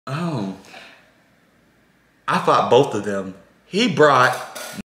Oh. I fought both of them. He brought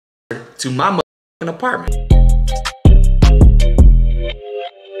to my apartment.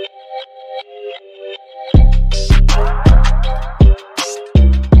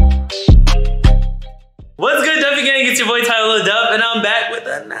 What's good, Duffy Gang? It's your boy Tylan, and I'm back with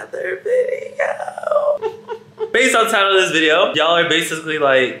another video. Based on the title of this video, y'all are basically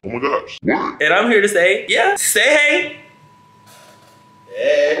like, oh my gosh. And I'm here to say, yeah, say hey.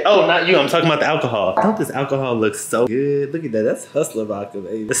 Hey. Oh, not you. I'm talking about the alcohol. I hope this alcohol looks so good. Look at that. That's Hustler Vodka,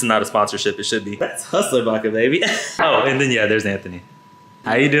 baby. This is not a sponsorship. It should be. That's Hustler Vodka, baby. Oh, and then, yeah, there's Anthony.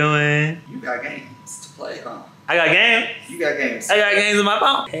 How you doing? You got games to play, huh? I got games. You got games. I got games in my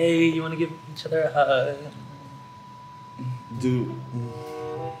phone. Hey, you want to give each other a hug? Dude.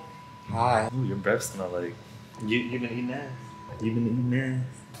 Hi. Ooh, your breath smell like... You've been eating ass. You've been eating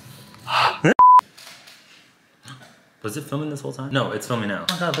ass. Was it filming this whole time? No, it's filming now.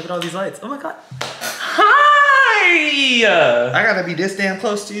 Oh my god, look at all these lights. Oh my god. Hi! I gotta be this damn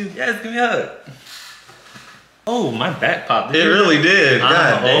close to you. Yes, give me a hug. Oh, my back popped. It really did.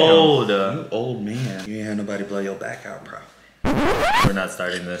 I'm old. You old man. You ain't had nobody blow your back out, bro. We're not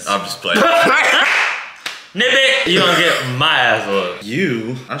starting this. I'm just playing. Nip it! You gonna get my ass whooped.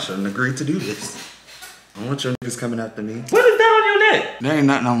 I shouldn't agree to do this. I want your niggas coming after me. What is that on your neck? There ain't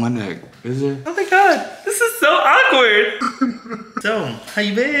nothing on my neck, is there? Oh my god, this is so awkward. So, how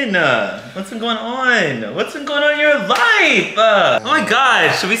you been? What's been going on? What's been going on in your life? Oh my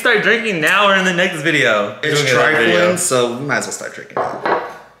god, should we start drinking now or in the next video? It's trifling, so we might as well start drinking.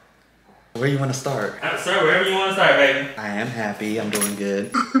 Where you want to start? Start wherever you want to start, baby. I am happy. I'm doing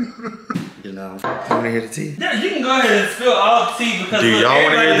good. You know. You want to hear the tea? Yeah, you can go ahead and spill all the tea because do y'all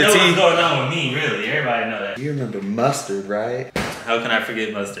want to hear the tea? What's going on with me, really. Everybody know that. You remember Mustard, right? How can I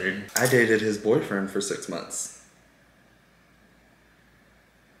forget Mustard? I dated his boyfriend for 6 months.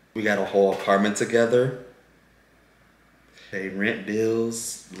 We got a whole apartment together. Paid rent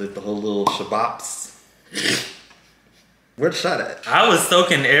bills. Lived the whole little shabops. Where'd the shot at? I was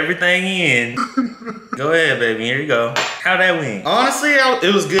soaking everything in. Go ahead, baby. Here you go. How'd that win? Honestly,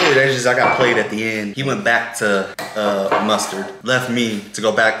 it was good. It's just I got played at the end. He went back to Mustard. Left me to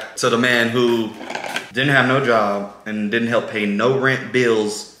go back to the man who didn't have no job and didn't help pay no rent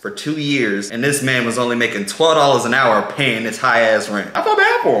bills for 2 years. And this man was only making $12 an hour paying this high ass rent. I felt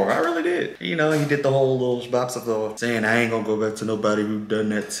bad for him. I really did. You know, he did the whole little bops of saying, I ain't gonna go back to nobody who done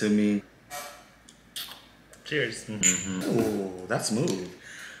that to me. Cheers. Ooh, that's smooth.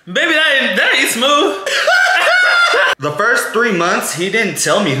 Baby, that ain't smooth. The first 3 months, he didn't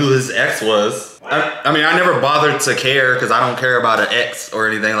tell me who his ex was. I mean, I never bothered to care because I don't care about an ex or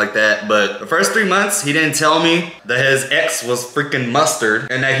anything like that. But the first 3 months, he didn't tell me that his ex was freaking Mustard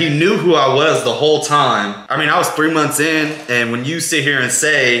and that he knew who I was the whole time. I mean, I was 3 months in, and when you sit here and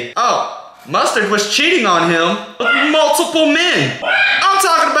say, oh, Mustard was cheating on him with multiple men. I'm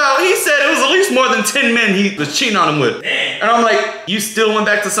talking about, he said it was at least more than 10 men he was cheating on him with. And I'm like, you still went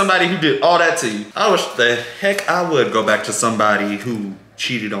back to somebody who did all that to you. I wish the heck I would go back to somebody who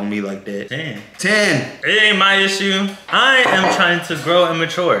cheated on me like that. 10. It ain't my issue. I am trying to grow and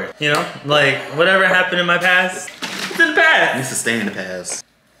mature. You know, like whatever happened in my past, it's in the past. It needs to stay in the past.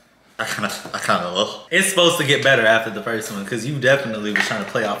 I kind of love. It's supposed to get better after the first one, because you definitely was trying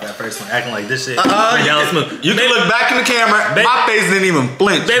to play off that first one, acting like this shit. You can look back in the camera. My face didn't even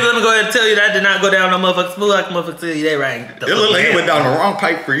flinch. Baby, let me go ahead and tell you that did not go down no motherfucking smooth. I can motherfucking tell you that right. It looked like it went down the wrong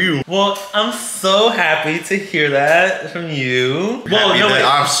pipe for you. Well, I'm so happy to hear that from you. Well, no, wait.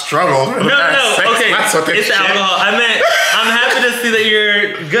 I've struggled. No, okay. It's alcohol. I meant, I'm happy to see that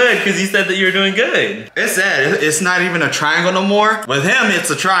you're good because you said that you're doing good. It's sad. It's not even a triangle no more. With him, it's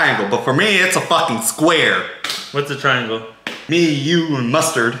a triangle. But for me, it's a fucking square. What's a triangle? Me, you, and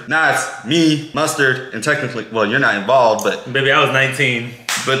Mustard. Now it's me, Mustard, and technically, well, you're not involved, but... Baby, I was 19.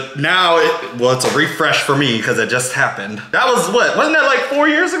 But now, it's a refresh for me because it just happened. That was what? Wasn't that like 4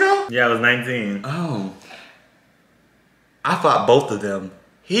 years ago? Yeah, I was 19. Oh. I fought both of them.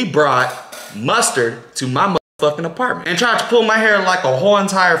 He brought Mustard to my fucking apartment and tried to pull my hair like a whole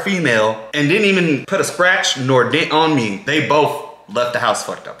entire female and didn't even put a scratch nor dent on me. They both left the house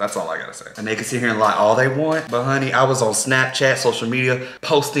fucked up. That's all I gotta say. And they can sit here and lie all they want, but honey, I was on Snapchat, social media,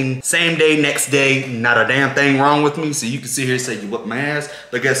 posting same day, next day, not a damn thing wrong with me. So you can sit here and say you whipped my ass,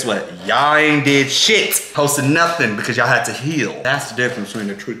 but guess what? Y'all ain't did shit. Posted nothing because y'all had to heal. That's the difference between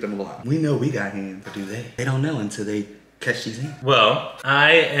the truth and the lie. We know we got hands, but do they? They don't know until they catch these hands. Well,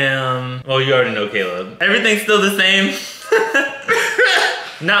 I am, well, you already know Caleb. Everything's still the same.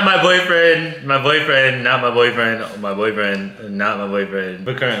 Not my boyfriend, not my boyfriend, not my boyfriend,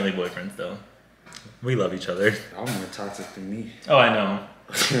 but currently boyfriend still. We love each other. I'm more toxic than me. Oh, I know.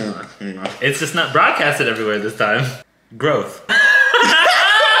 It's just not broadcasted everywhere this time. Growth.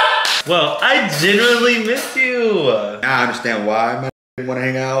 Well, I genuinely miss you. Now I understand why my didn't want to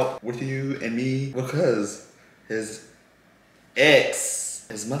hang out with you and me, because his ex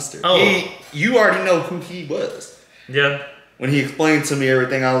is Mustard. Oh. You already know who he was. Yeah. When he explained to me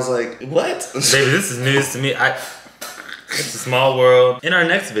everything, I was like, what? Baby, this is news to me. It's a small world. In our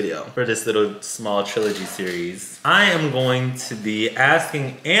next video for this little small trilogy series, I am going to be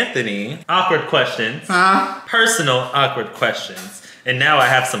asking Anthony awkward questions. Personal awkward questions. And now I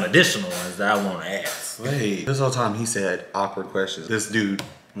have some additional ones that I want to ask. Wait, this whole time he said awkward questions. This dude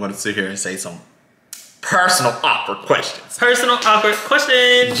wanted to sit here and say some personal awkward questions. Personal awkward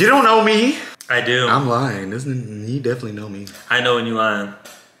questions. You don't know me. I do. I'm lying. Doesn't he definitely know me? I know when you lying.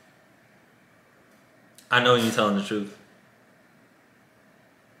 I know when you telling the truth.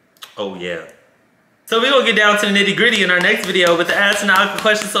 Oh yeah. So we're gonna get down to the nitty gritty in our next video with the ask and awkward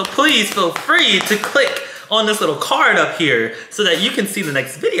questions. So please feel free to click on this little card up here so that you can see the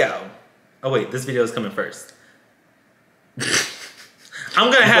next video. Oh wait, this video is coming first.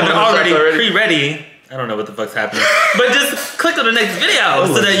 I'm gonna have it already pre-ready. I don't know what the fuck's happening. But just click on the next video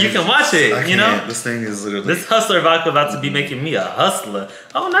so that you can watch it, you know? This thing is literally... This hustler vodka about to be making me a hustler.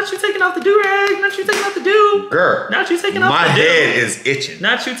 Oh, not you taking off the do-rag. Not you taking off the do. Girl. Not you taking off my the do. head is itching.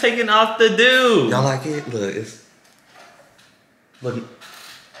 Not you taking off the do. Y'all like it? Look, it's... Look.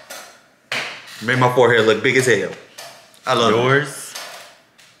 Made my forehead look big as hell. I love yours.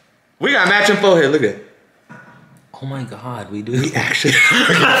 We got matching forehead. Look at it. Oh my God, we do. We actually. Oh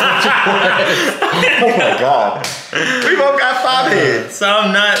my God. We both got 5 heads. So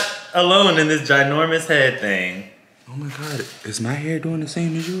I'm not alone in this ginormous head thing. Oh my God, is my hair doing the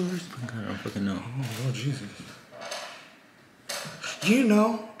same as yours? I don't fucking know. Oh Jesus. You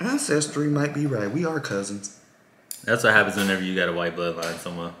know, ancestry might be right. We are cousins. That's what happens whenever you got a white bloodline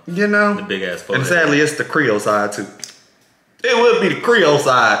somewhere. You know? The big ass forehead. And sadly, it's the Creole side too. It would be the Creole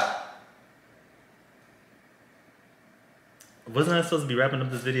side. Wasn't I supposed to be wrapping up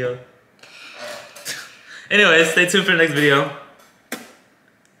this video? Anyways, stay tuned for the next video.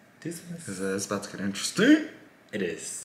 It's about to get interesting. It is.